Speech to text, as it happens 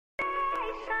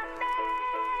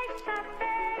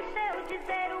deixa eu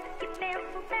dizer o que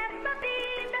penso dessa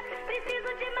vida.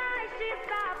 Preciso de mais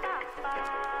desabafar.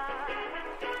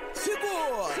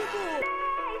 Segura!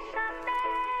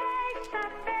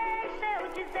 Deixa eu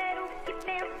dizer o que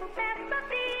penso dessa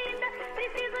vida.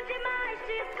 Preciso de mais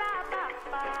desabafar.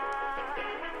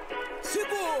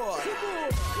 Segura!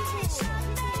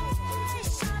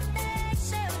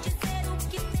 Deixa eu dizer o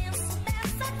que penso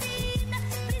dessa vida.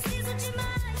 Preciso de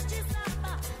mais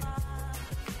desabafar.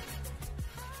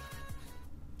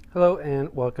 Hello and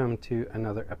welcome to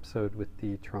another episode with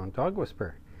the Toronto Dog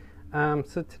Whisperer.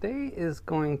 So today is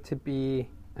going to be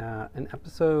an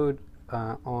episode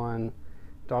on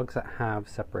dogs that have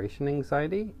separation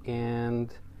anxiety,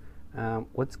 and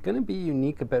what's going to be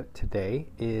unique about today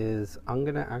is I'm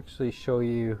going to actually show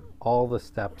you all the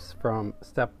steps from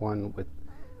step one with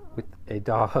a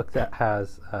dog that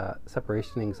has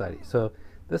separation anxiety. So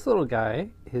this little guy,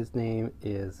 his name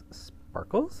is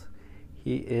Sparkles.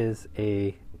 He is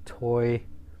a toy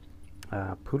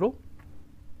poodle,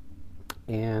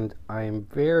 and I'm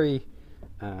very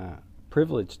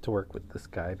privileged to work with this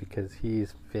guy because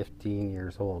he's 15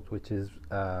 years old, which is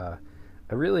a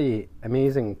really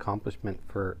amazing accomplishment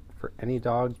for any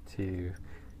dog to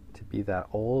be that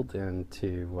old and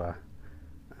to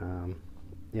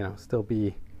still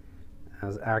be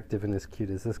as active and as cute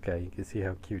as this guy. You can see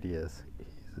how cute he is.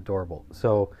 He's adorable.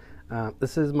 So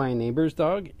this is my neighbor's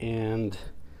dog, and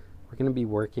we're going to be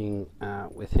working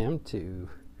with him to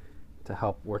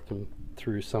help work him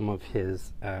through some of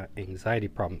his anxiety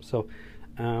problems. So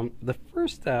the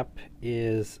first step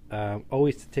is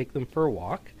always to take them for a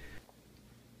walk.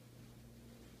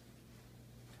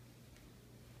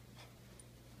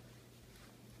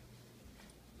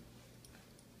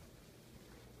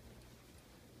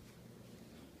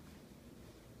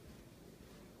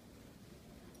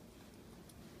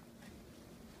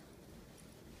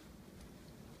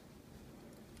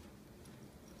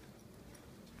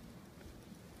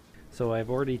 So I've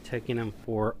already taken him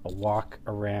for a walk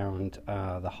around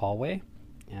the hallway.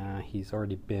 He's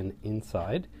already been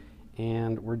inside,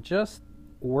 and we're just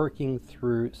working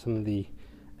through some of the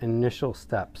initial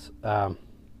steps of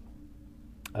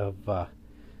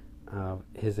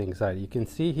his anxiety. You can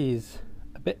see he's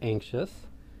a bit anxious.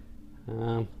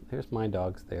 There's my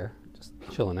dogs there, just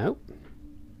chilling out.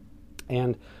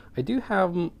 And I do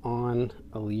have him on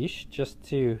a leash just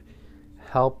to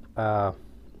help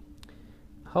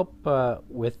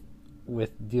with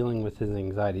dealing with his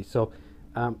anxiety. So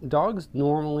dogs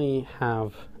normally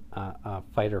have a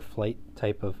fight or flight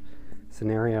type of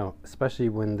scenario, especially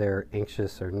when they're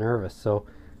anxious or nervous. So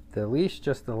the leash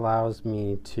just allows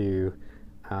me to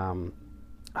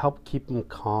help keep them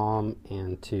calm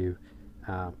and to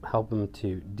help them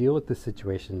to deal with the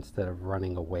situation instead of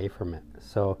running away from it.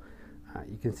 So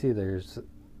you can see there's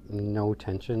no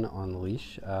tension on the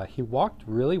leash. He walked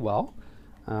really well.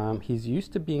 He's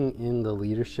used to being in the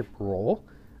leadership role,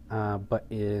 but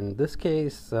in this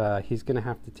case, he's going to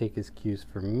have to take his cues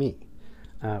from me,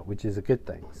 which is a good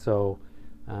thing. So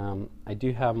I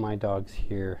do have my dogs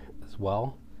here as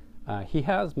well. He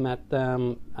has met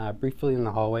them briefly in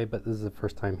the hallway, but this is the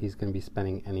first time he's going to be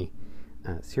spending any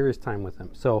serious time with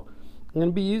them. So I'm going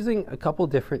to be using a couple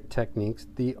different techniques.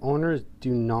 The owners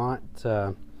do not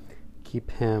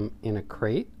keep him in a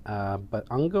crate, but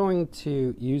I'm going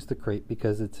to use the crate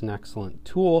because it's an excellent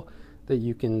tool that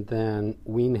you can then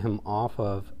wean him off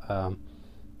of at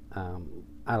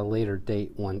a later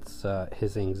date once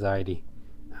his anxiety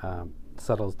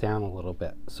settles down a little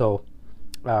bit. So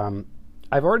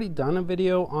I've already done a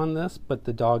video on this, but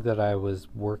the dog that I was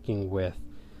working with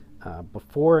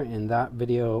before in that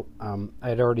video,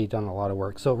 I'd already done a lot of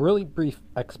work. So really brief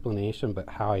explanation about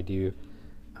how I do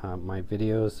my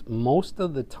videos. Most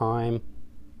of the time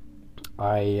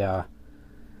I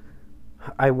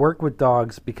work with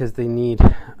dogs because they need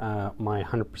my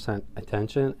 100%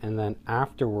 attention, and then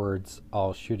afterwards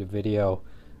I'll shoot a video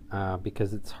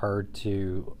because it's hard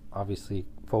to obviously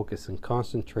focus and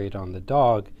concentrate on the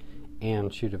dog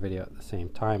and shoot a video at the same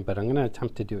time, but I'm going to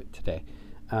attempt to do it today.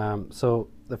 So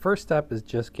the first step is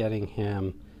just getting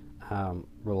him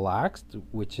relaxed,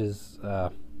 which is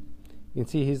you can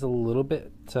see he's a little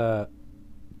bit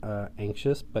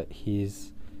anxious, but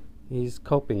he's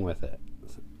coping with it.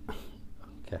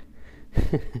 Okay.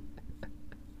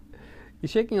 He's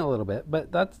shaking a little bit,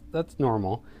 but that's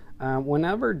normal.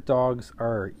 Whenever dogs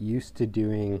are used to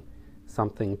doing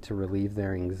something to relieve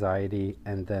their anxiety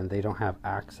and then they don't have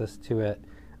access to it,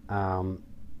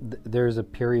 there's a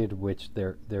period which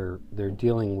they're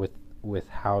dealing with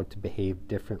how to behave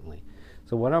differently.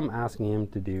 So what I'm asking him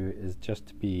to do is just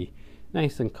to be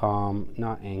nice and calm,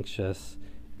 not anxious,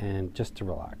 and just to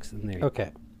relax. And there.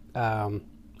 Okay.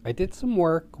 I did some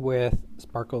work with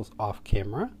Sparkles off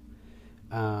camera,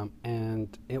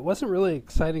 and it wasn't really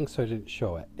exciting, so I didn't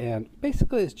show it. And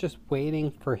basically, it's just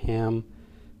waiting for him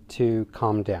to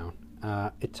calm down.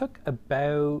 It took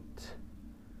about,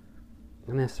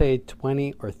 I'm going to say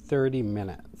 20 or 30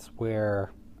 minutes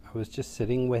where I was just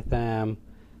sitting with him,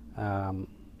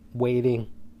 waiting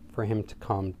for him to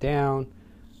calm down,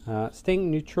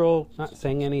 staying neutral, not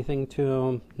saying anything to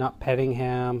him, not petting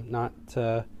him, not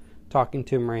talking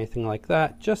to him or anything like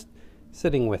that, just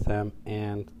sitting with him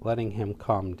and letting him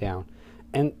calm down.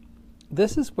 And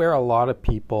this is where a lot of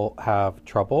people have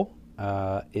trouble.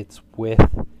 It's with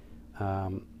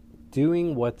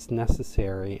doing what's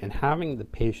necessary and having the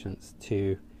patience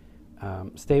to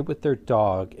stay with their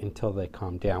dog until they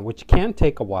calm down, which can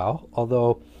take a while,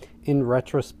 although in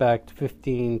retrospect,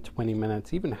 15, 20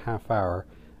 minutes, even a half hour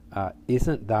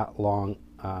isn't that long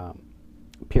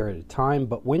period of time.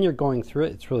 But when you're going through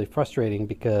it, it's really frustrating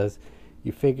because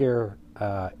you figure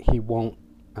he won't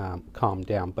calm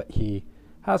down, but he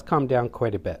has calmed down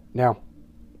quite a bit. Now,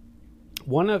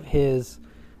 one of his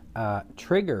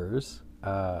triggers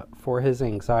for his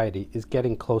anxiety is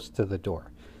getting close to the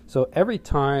door. So every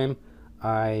time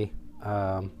you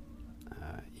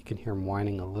can hear him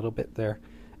whining a little bit there.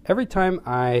 Every time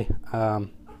I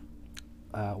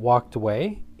walked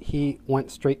away, he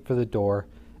went straight for the door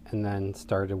and then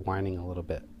started whining a little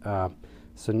bit.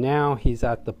 So now he's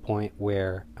at the point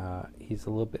where he's a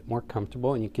little bit more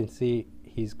comfortable, and you can see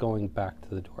he's going back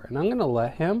to the door. And I'm going to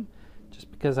let him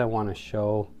just because I want to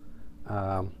show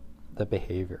the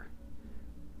behavior.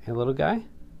 Hey, little guy,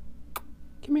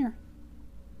 come here.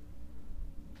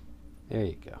 There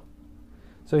you go.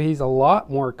 So he's a lot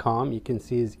more calm. You can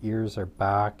see his ears are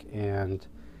back, and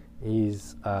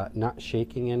he's not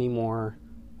shaking anymore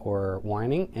or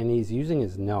whining, and he's using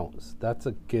his nose. That's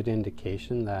a good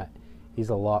indication that he's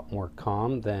a lot more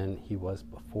calm than he was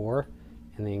before,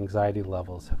 and the anxiety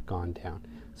levels have gone down.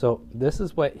 So this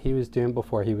is what he was doing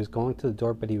before. He was going to the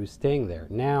door, but he was staying there.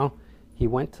 Now he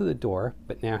went to the door,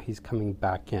 but now he's coming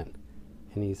back in,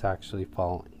 and he's actually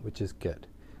following, which is good.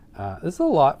 This is a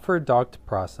lot for a dog to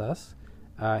process.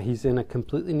 He's in a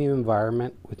completely new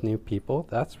environment with new people.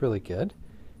 That's really good.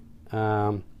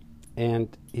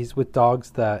 And he's with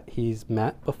dogs that he's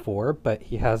met before, but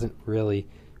he hasn't really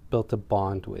built a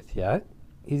bond with yet.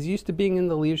 He's used to being in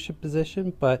the leadership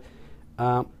position, but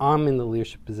I'm in the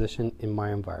leadership position in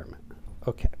my environment.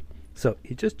 Okay, so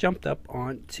he just jumped up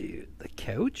onto the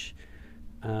couch,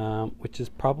 which is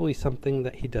probably something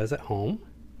that he does at home.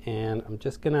 And I'm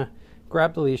just going to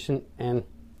grab the leash and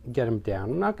get him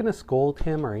down. I'm not going to scold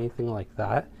him or anything like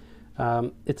that.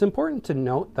 It's important to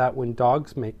note that when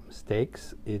dogs make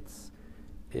mistakes, it's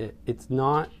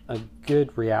not a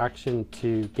good reaction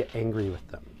to get angry with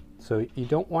them. So you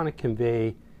don't want to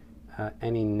convey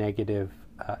any negative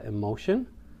emotion.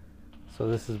 So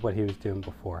this is what he was doing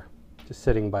before, just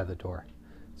sitting by the door.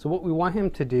 So what we want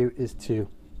him to do is to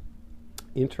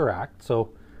interact.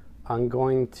 So I'm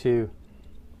going to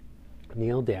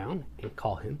kneel down and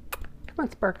call him. Come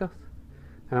on, Sparkles.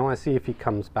 And I want to see if he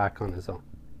comes back on his own.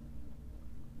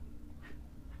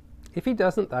 If he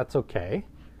doesn't, that's okay.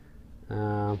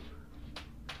 There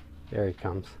he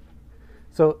comes.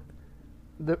 So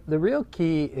the real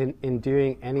key in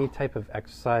doing any type of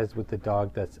exercise with the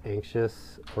dog that's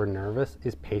anxious or nervous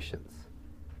is patience.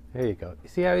 There you go. You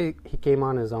see how he came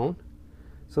on his own?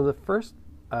 So the first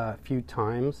few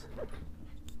times,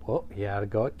 well, he had to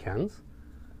go at Ken's.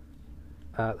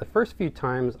 The first few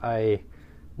times I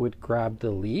would grab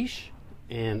the leash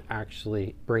and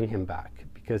actually bring him back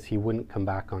because he wouldn't come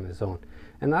back on his own.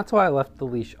 And that's why I left the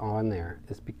leash on there,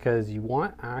 is because you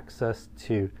want access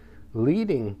to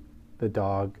leading the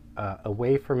dog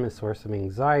away from his source of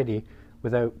anxiety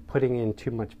without putting in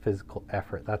too much physical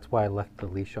effort. That's why I left the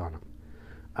leash on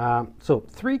him. So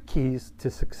 3 keys to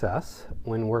success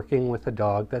when working with a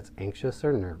dog that's anxious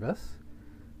or nervous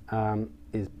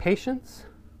is patience.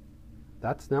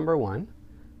 That's number 1.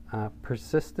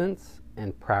 Persistence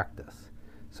and practice.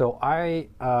 So I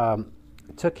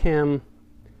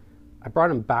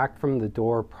brought him back from the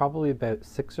door probably about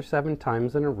 6 or 7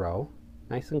 times in a row,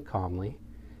 nice and calmly.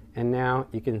 And now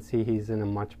you can see he's in a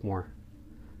much more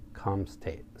calm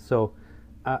state. So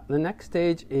the next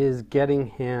stage is getting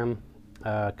him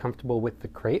comfortable with the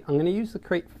crate. I'm going to use the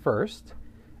crate first,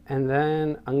 and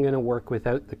then I'm going to work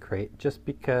without the crate, just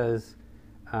because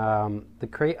the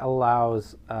crate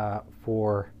allows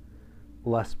for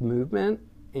less movement.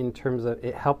 In terms of,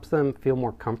 it helps them feel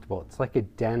more comfortable. It's like a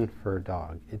den for a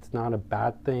dog. It's not a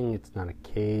bad thing. It's not a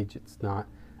cage. It's not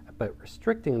about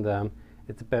restricting them.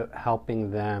 It's about helping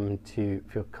them to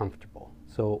feel comfortable.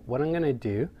 So what I'm going to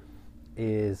do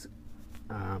is,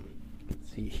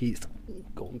 see, he's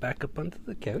going back up onto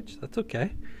the couch. That's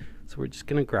okay. So we're just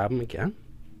going to grab him again,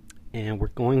 and we're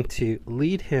going to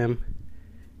lead him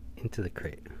into the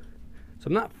crate. So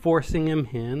I'm not forcing him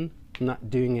in. I'm not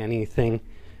doing anything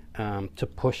to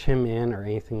push him in or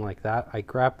anything like that. I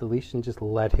grab the leash and just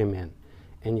let him in.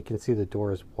 And you can see the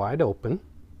door is wide open.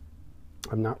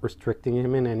 I'm not restricting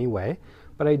him in any way,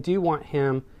 but I do want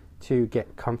him to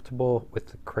get comfortable with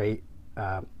the crate,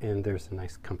 and there's a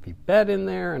nice comfy bed in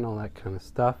there and all that kind of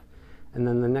stuff. And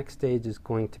then the next stage is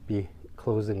going to be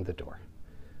closing the door.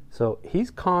 So he's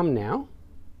calm now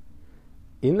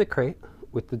in the crate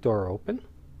with the door open,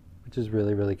 which is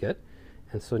really, really good.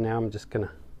 And so now I'm just going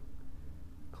to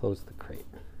close the crate.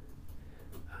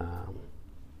 And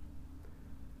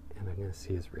I'm going to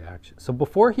see his reaction. So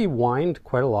before he whined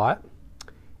quite a lot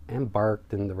and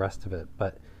barked and the rest of it,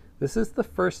 but this is the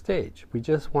first stage. We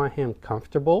just want him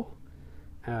comfortable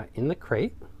in the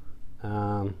crate.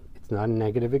 It's not a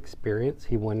negative experience.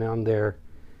 He went in there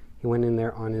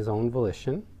on his own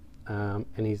volition, and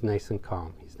he's nice and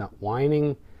calm. He's not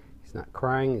whining, he's not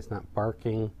crying, he's not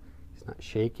barking, he's not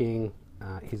shaking.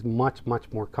 He's much, much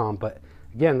more calm. But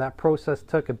again, that process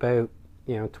took about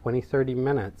 20-30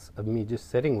 minutes of me just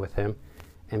sitting with him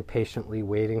and patiently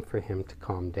waiting for him to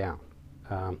calm down.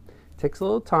 Takes a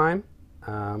little time,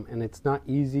 and it's not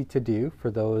easy to do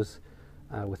for those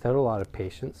without a lot of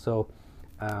patience. So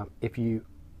if you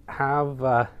have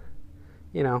a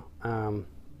little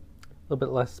bit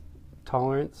less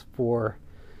tolerance for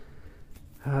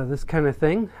this kind of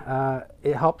thing,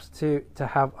 it helps to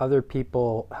have other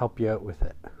people help you out with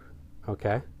it.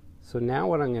 Okay, so now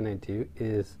what I'm going to do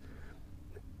is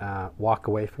walk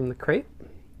away from the crate,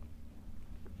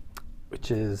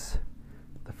 which is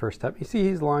the first step. You see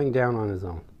he's lying down on his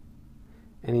own,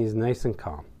 and he's nice and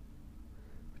calm,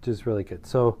 which is really good.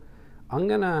 So I'm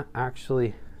going to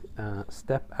actually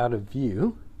step out of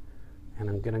view, and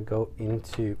I'm going to go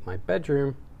into my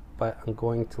bedroom, but I'm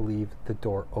going to leave the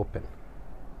door open.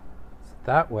 So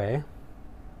that way,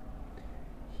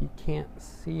 he can't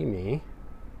see me.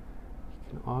 He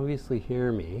can obviously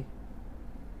hear me,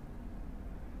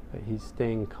 but he's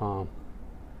staying calm,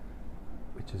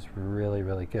 which is really,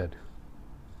 really good.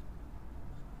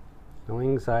 No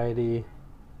anxiety,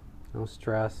 no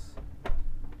stress,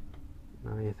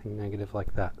 not anything negative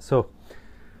like that. So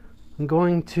I'm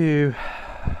going to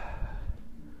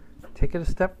take it a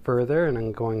step further, and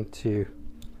I'm going to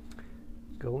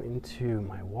go into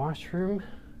my washroom.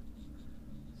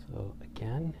 So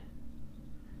again,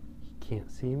 he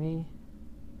can't see me.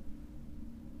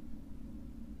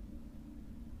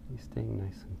 He's staying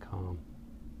nice and calm,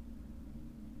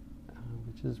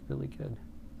 which is really good.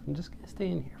 So I'm just going to stay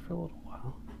in here for a little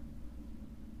while.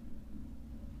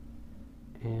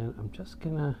 And I'm just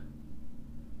going to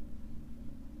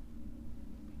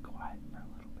be quiet for a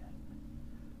little bit.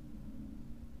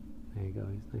 There you go,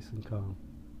 he's nice and calm.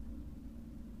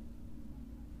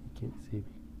 He can't see me.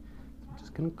 So I'm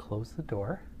just going to close the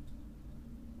door.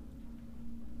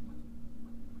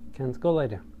 Ken's, go lie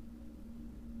down.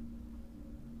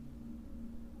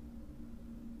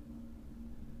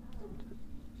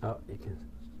 Oh, you can.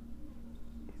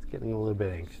 He's getting a little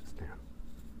bit anxious now.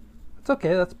 It's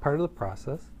okay, that's part of the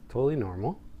process. Totally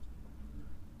normal.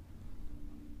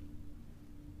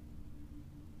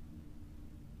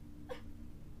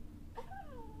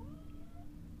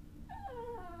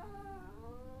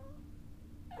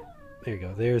 There you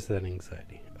go, there's that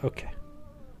anxiety. Okay.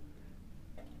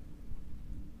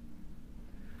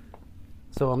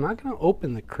 So I'm not going to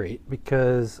open the crate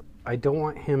because I don't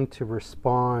want him to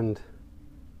respond,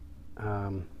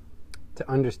 to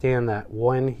understand that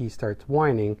when he starts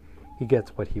whining, he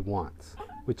gets what he wants,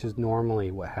 which is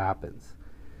normally what happens.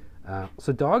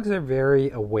 So dogs are very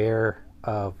aware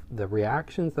of the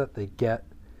reactions that they get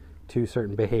to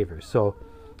certain behaviors. So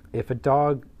if a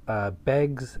dog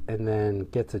begs and then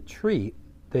gets a treat,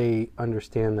 they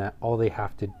understand that all they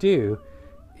have to do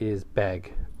is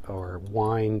beg or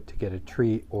whine to get a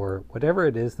treat, or whatever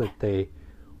it is that they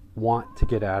want to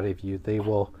get out of you. They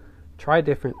will try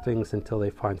different things until they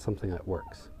find something that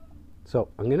works. So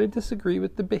I'm going to disagree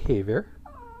with the behavior.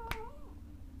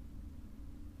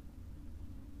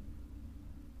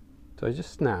 So I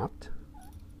just snapped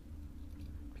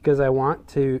because I want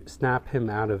to snap him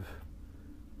out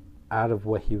of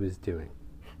what he was doing.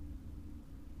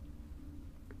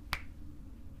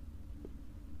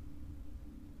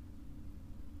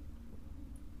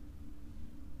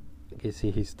 You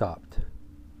see, he stopped.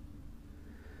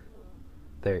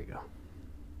 There you go.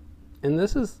 And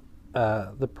this is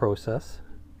the process.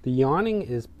 The yawning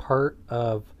is part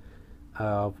of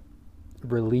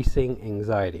releasing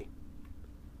anxiety.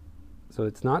 So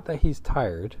it's not that he's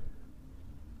tired.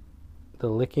 The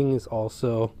licking is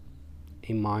also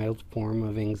a mild form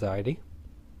of anxiety.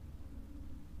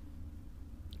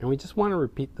 And we just want to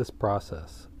repeat this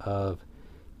process of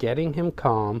getting him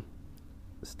calm,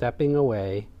 stepping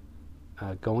away,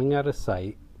 going out of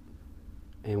sight,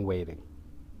 and waiting.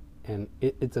 And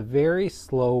it's a very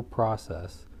slow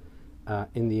process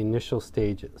in the initial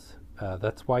stages.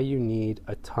 That's why you need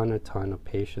a ton of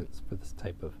patience for this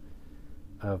type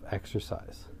of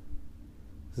exercise.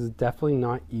 This is definitely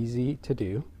not easy to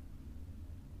do.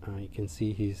 You can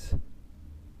see he's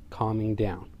calming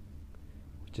down,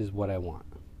 which is what I want,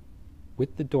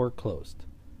 with the door closed.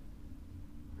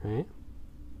 Right?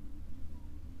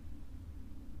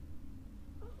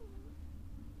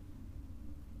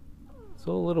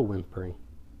 So a little whimpering.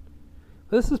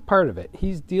 This is part of it.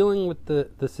 He's dealing with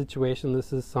the situation.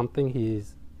 This is something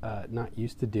he's not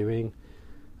used to doing.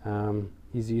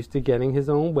 He's used to getting his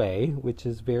own way, which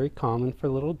is very common for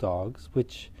little dogs,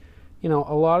 which, you know,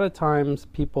 a lot of times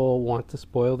people want to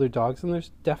spoil their dogs, and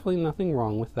there's definitely nothing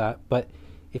wrong with that. But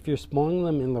if you're spoiling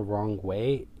them in the wrong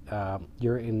way,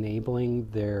 you're enabling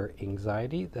their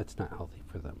anxiety. That's not healthy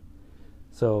for them.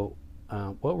 So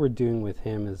what we're doing with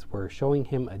him is we're showing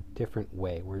him a different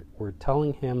way. We're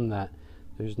telling him that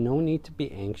there's no need to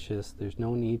be anxious. There's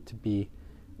no need to be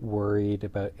worried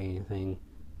about anything.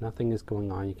 Nothing is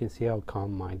going on. You can see how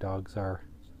calm my dogs are.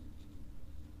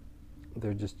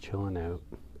 They're just chilling out.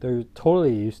 They're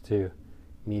totally used to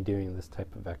me doing this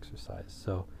type of exercise.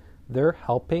 So they're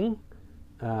helping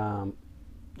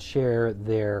share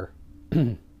their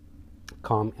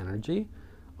calm energy,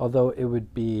 although it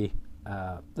would be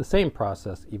the same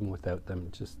process even without them.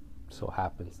 It just so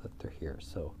happens that they're here.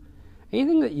 So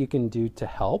anything that you can do to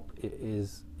help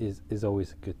is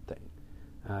always a good thing.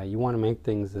 You want to make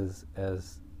things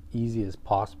as easy as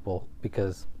possible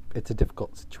because it's a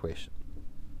difficult situation.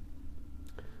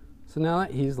 So now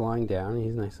that he's lying down and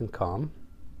he's nice and calm,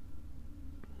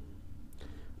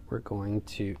 we're going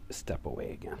to step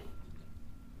away again.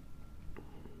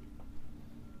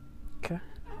 Okay.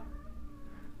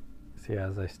 See,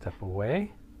 as I step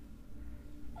away,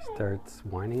 he starts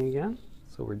whining again.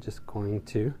 So we're just going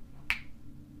to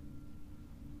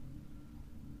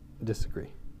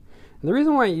disagree. And the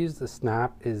reason why I use the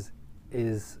snap is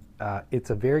it's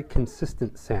a very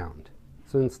consistent sound.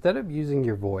 So instead of using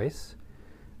your voice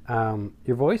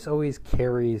always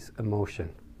carries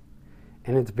emotion.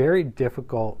 And it's very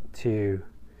difficult to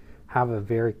have a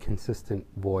very consistent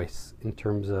voice in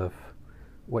terms of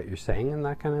what you're saying and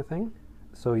that kind of thing.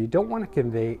 So you don't want to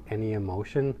convey any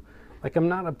emotion. Like, I'm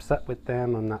not upset with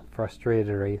them, I'm not frustrated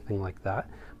or anything like that.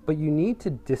 But you need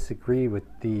to disagree with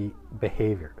the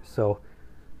behavior. So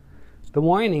the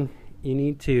whining, you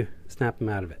need to snap them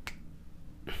out of it.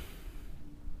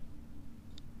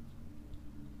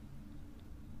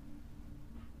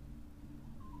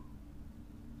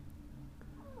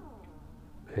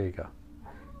 There you go.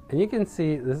 And you can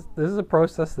see this is a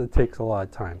process that takes a lot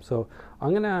of time. So I'm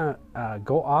going to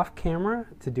go off camera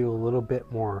to do a little bit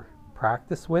more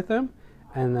practice with him,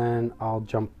 and then I'll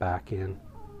jump back in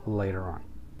later on.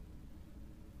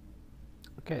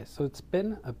 Okay, so it's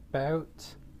been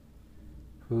about,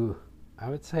 I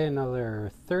would say another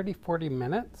 30-40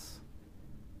 minutes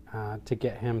to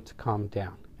get him to calm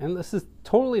down. And this is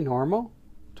totally normal,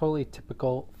 totally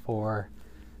typical for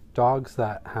dogs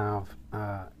that have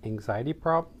anxiety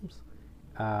problems.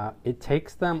 It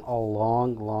takes them a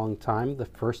long time the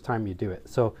first time you do it.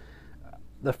 So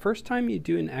the first time you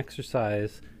do an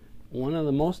exercise, one of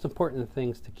the most important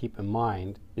things to keep in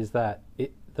mind is that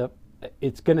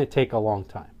it's going to take a long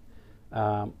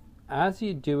time. As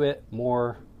you do it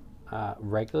more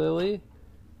regularly,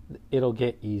 it'll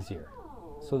get easier.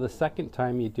 So the second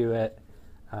time you do it,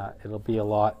 it'll be a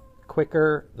lot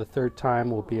quicker. The third time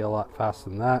will be a lot faster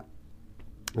than that,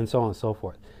 and so on and so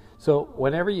forth. So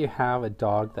whenever you have a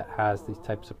dog that has these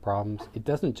types of problems, it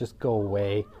doesn't just go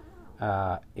away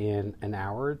in an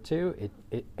hour or two.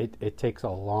 It takes a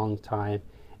long time,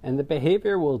 and the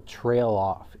behavior will trail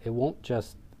off. It won't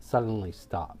just suddenly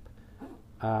stop.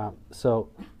 So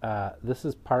this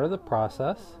is part of the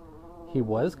process. He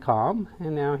was calm,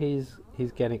 and now he's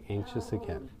getting anxious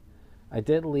again. I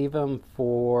did leave him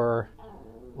for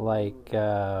like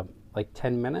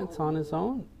 10 minutes on his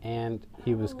own, and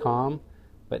he was calm,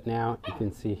 but now you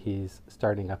can see he's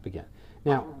starting up again.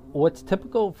 Now, what's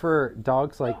typical for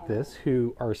dogs like this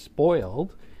who are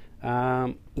spoiled,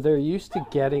 they're used to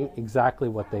getting exactly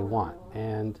what they want,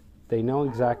 and they know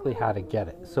exactly how to get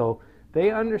it. So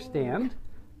they understand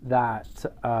that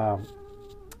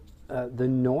the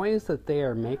noise that they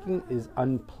are making is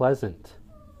unpleasant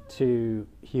to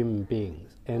human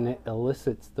beings, and it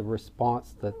elicits the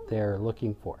response that they're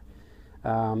looking for.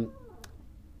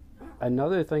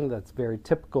 Another thing that's very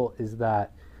typical is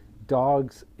that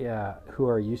dogs who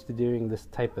are used to doing this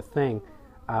type of thing,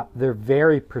 they're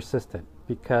very persistent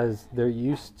because they're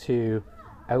used to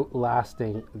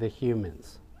outlasting the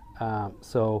humans.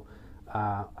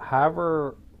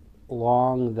 However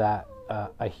long that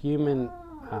a human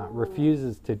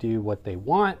refuses to do what they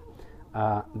want,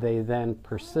 they then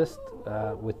persist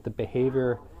with the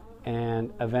behavior,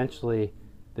 and eventually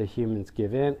the humans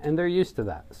give in, and they're used to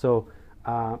that. So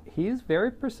he's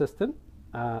very persistent.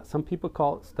 Some people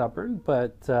call it stubborn,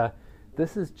 but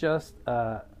this is just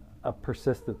a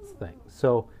persistence thing.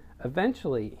 So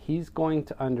eventually he's going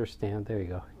to understand, there you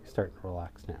go, he's starting to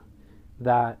relax now,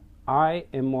 that I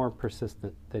am more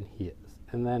persistent than he is.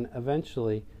 And then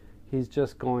eventually he's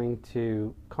just going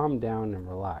to calm down and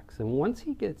relax. And once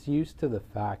he gets used to the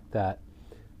fact that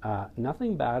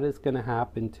nothing bad is going to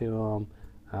happen to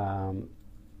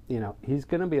him, he's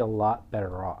going to be a lot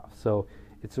better off. So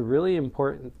it's a really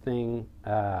important thing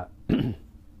to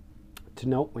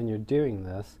note when you're doing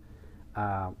this,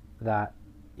 that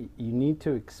you need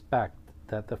to expect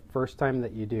that the first time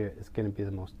that you do it is going to be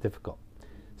the most difficult.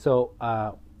 So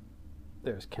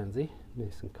there's Kenzie,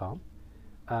 nice and calm.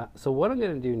 So what I'm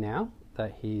going to do now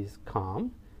that he's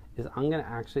calm is I'm going to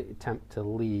actually attempt to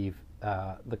leave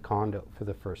the condo for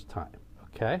the first time.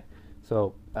 Okay?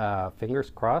 So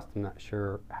fingers crossed. I'm not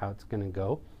sure how it's going to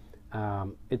go.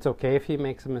 It's okay if he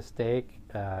makes a mistake,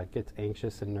 gets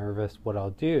anxious and nervous. What I'll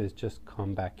do is just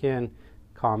come back in,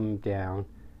 calm him down,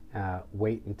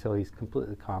 wait until he's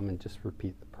completely calm, and just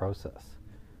repeat the process.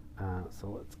 So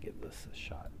let's give this a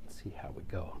shot and see how we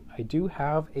go. I do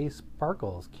have a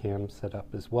Sparkles cam set up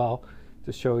as well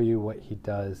to show you what he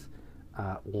does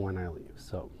when I leave.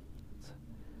 So let's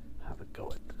have a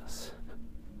go at this.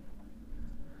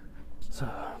 So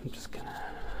I'm just gonna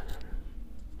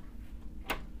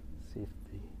see if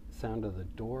the sound of the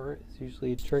door is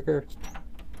usually a trigger.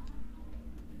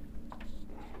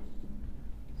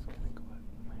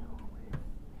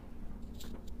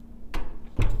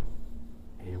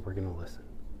 We're going to listen.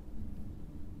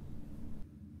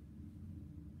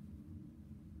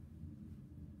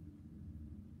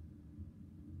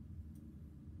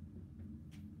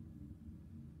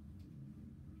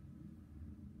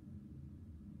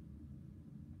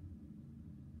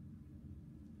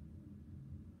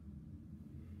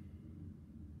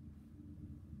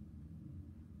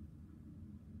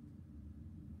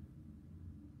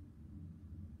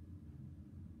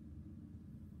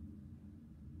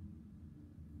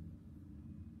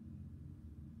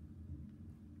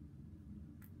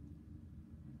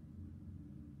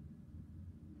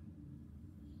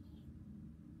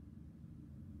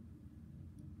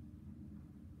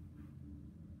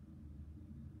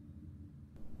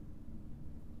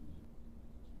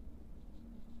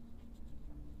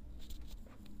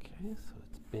 Okay, so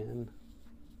it's been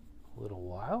a little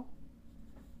while,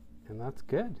 and that's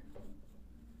good.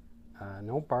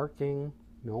 No barking,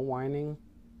 no whining.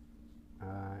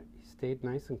 He stayed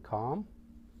nice and calm,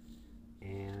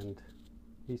 and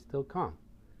he's still calm.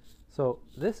 So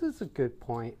this is a good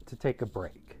point to take a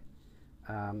break.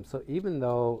 So even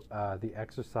though the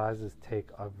exercises take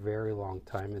a very long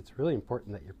time, it's really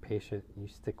important that you're patient and you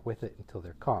stick with it until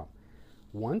they're calm.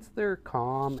 Once they're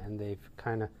calm and they've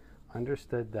kind of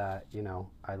understood that,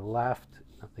 I left,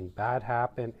 nothing bad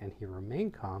happened, and he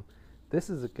remained calm, this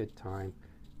is a good time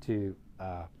to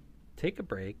take a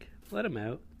break, let him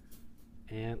out,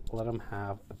 and let him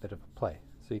have a bit of a play.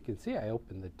 So you can see I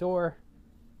open the door,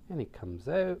 and he comes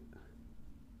out,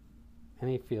 and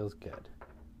he feels good.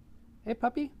 Hey,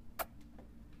 puppy.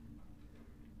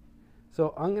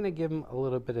 So I'm going to give him a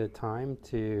little bit of time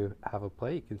to have a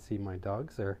play. You can see my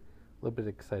dogs are a little bit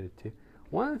excited too.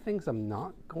 One of the things I'm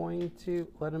not going to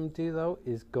let him do, though,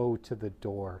 is go to the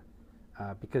door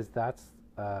because that's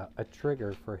a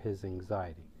trigger for his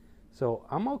anxiety. So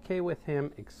I'm okay with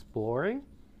him exploring.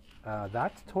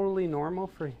 That's totally normal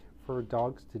for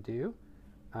dogs to do,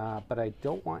 but I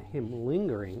don't want him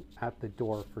lingering at the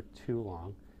door for too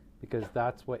long because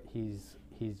that's what he's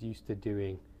used to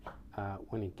doing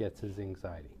when he gets his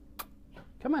anxiety.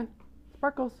 Come on,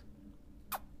 Sparkles.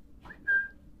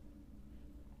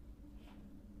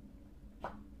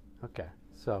 Okay,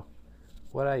 so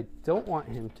what I don't want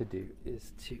him to do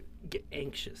is to get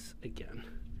anxious again.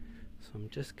 So I'm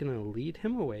just going to lead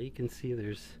him away. You can see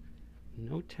there's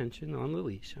no tension on the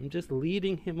leash. I'm just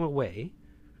leading him away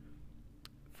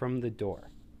from the door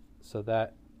so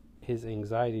that his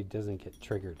anxiety doesn't get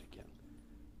triggered again.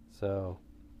 So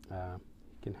You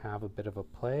can have a bit of a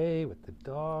play with the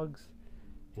dogs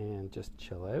and just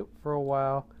chill out for a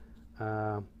while.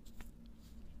 And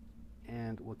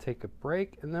we'll take a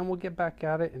break, and then we'll get back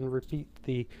at it and repeat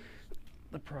the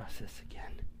process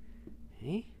again.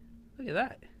 Hey, look at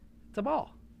that. It's a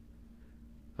ball.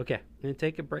 Okay, I'm going to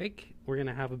take a break. We're going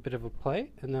to have a bit of a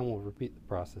play, and then we'll repeat the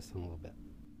process in a little bit.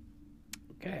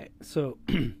 Okay, so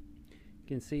you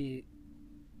can see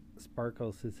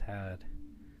Sparkles has had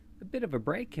a bit of a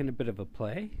break and a bit of a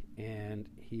play, and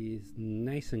he's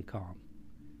nice and calm,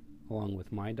 along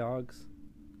with my dogs.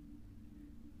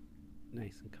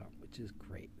 Nice and calm, which is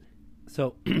great.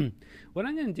 So what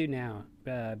I'm going to do now,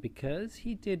 because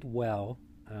he did well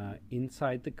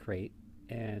inside the crate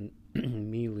and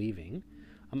me leaving,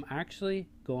 I'm actually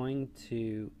going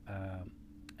to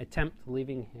attempt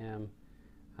leaving him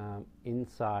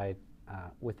inside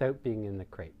without being in the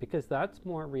crate, because that's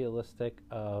more realistic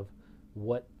of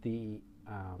what the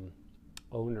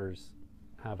owners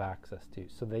have access to.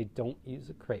 So they don't use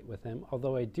a crate with him,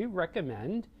 although I do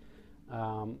recommend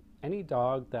any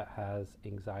dog that has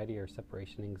anxiety or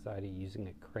separation anxiety using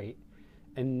a crate,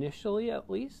 initially at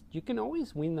least. You can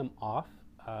always wean them off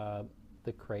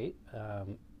the crate.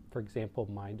 For example,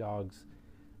 my dogs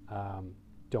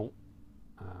don't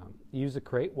use a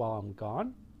crate while I'm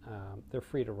gone. They're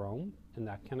free to roam and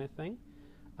that kind of thing.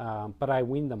 But I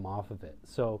wean them off of it.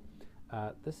 So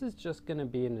this is just going to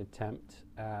be an attempt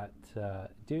at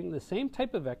doing the same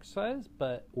type of exercise,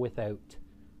 but without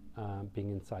being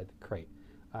inside the crate.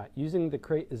 Using the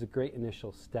crate is a great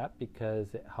initial step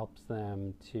because it helps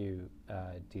them to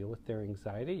deal with their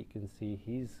anxiety. You can see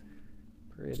he's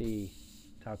pretty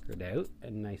tuckered out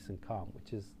and nice and calm,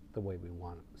 which is the way we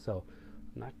want him. So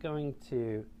I'm not going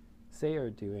to say or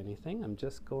do anything. I'm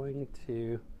just going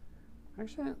to,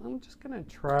 actually, I'm just going to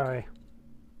try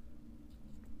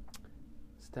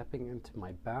stepping into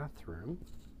my bathroom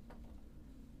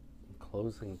and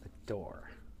closing the door.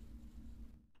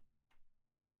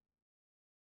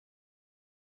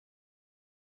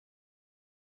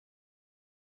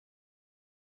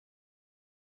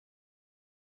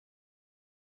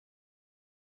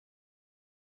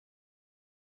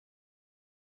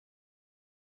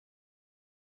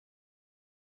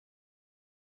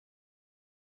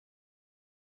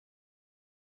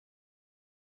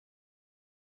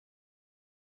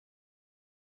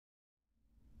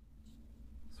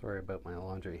 Sorry about my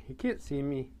laundry. He can't see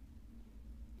me.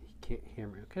 He can't hear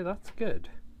me. Okay, that's good.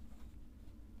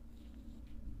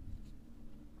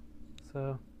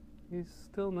 So he's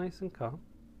still nice and calm.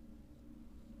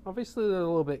 Obviously, they're a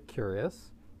little bit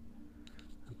curious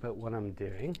about what I'm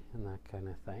doing and that kind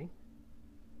of thing.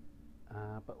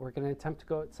 But we're going to attempt to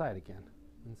go outside again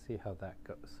and see how that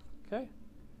goes. Okay?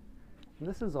 And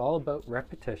this is all about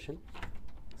repetition.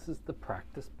 This is the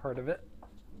practice part of it.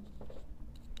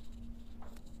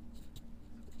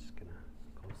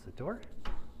 The door.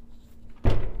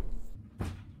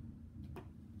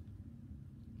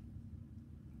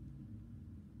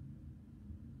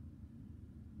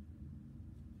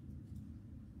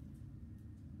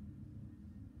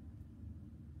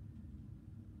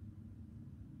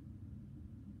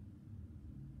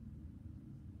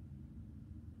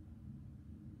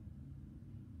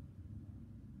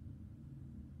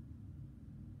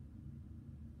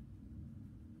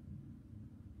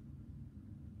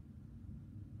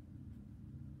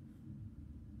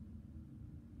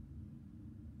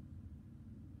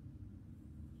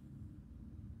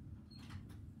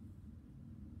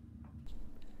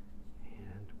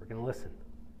 We're going to listen.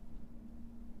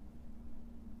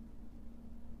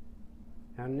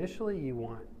 Now, initially, you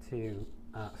want to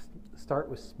start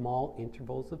with small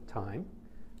intervals of time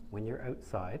when you're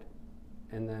outside,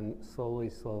 and then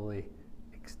slowly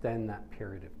extend that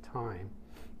period of time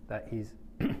that he's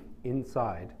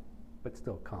inside, but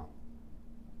still calm.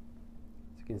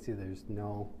 As you can see, there's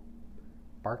no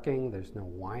barking, there's no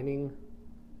whining.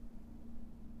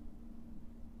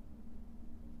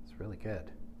 It's really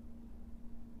good.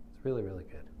 Really, really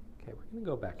good. Okay, we're going to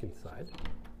go back inside.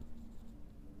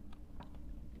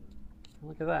 And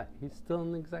look at that. He's still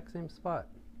in the exact same spot.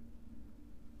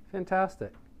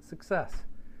 Fantastic. Success.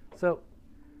 So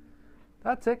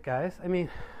that's it, guys. I mean,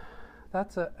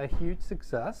 that's a huge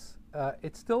success.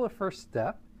 It's still a first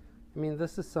step. I mean,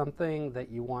 this is something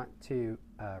that you want to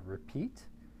repeat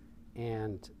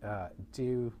and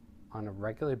do on a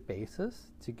regular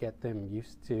basis to get them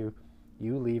used to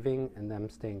you leaving and them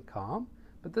staying calm.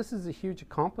 But this is a huge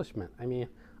accomplishment. I mean,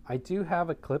 I do have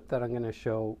a clip that I'm going to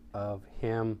show of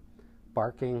him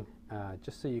barking,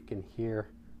 just so you can hear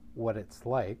what it's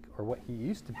like, or what he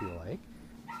used to be like.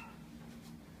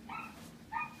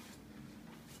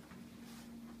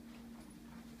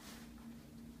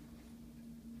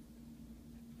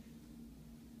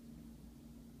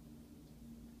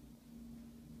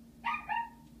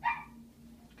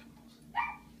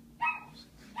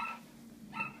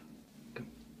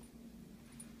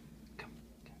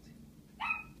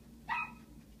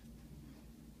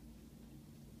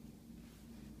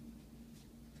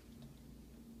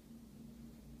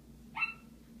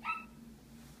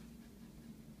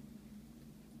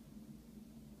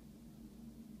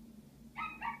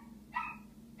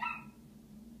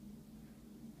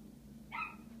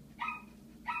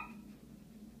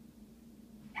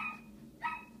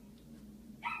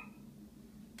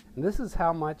 And this is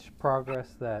how much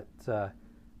progress that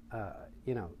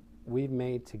we've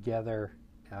made together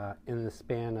in the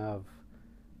span of,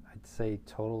 I'd say,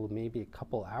 total maybe a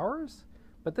couple hours.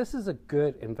 But this is a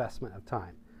good investment of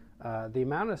time. The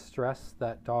amount of stress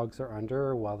that dogs are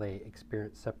under while they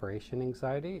experience separation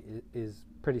anxiety is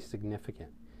pretty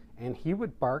significant. And he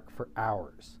would bark for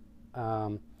hours.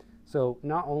 So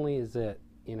not only is it,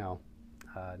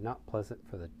 not pleasant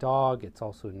for the dog, it's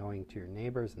also annoying to your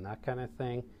neighbors and that kind of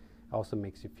thing. It also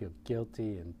makes you feel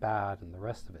guilty and bad and the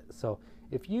rest of it. So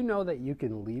if you know that you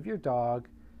can leave your dog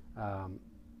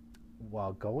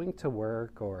while going to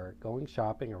work or going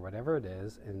shopping or whatever it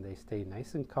is, and they stay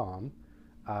nice and calm,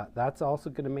 that's also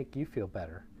going to make you feel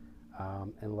better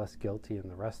and less guilty and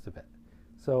the rest of it.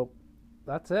 So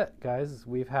that's it, guys.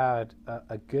 We've had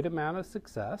a good amount of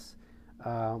success.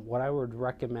 What I would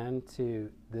recommend to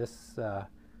this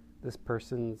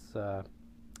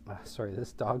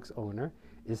dog's owner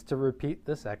is to repeat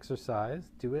this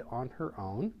exercise, do it on her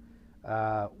own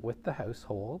with the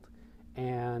household,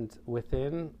 and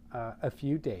within a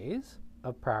few days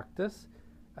of practice,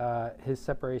 his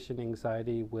separation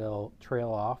anxiety will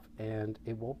trail off and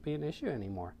it won't be an issue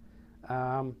anymore.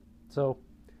 So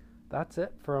that's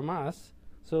it from us.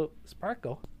 So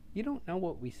Sparkle, you don't know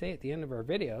what we say at the end of our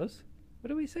videos. What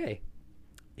do we say?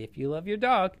 If you love your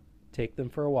dog, take them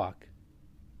for a walk.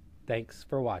 Thanks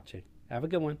for watching. Have a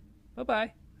good one.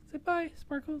 Bye-bye. Say bye,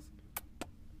 Sparkles.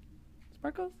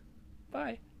 Sparkles,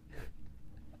 bye.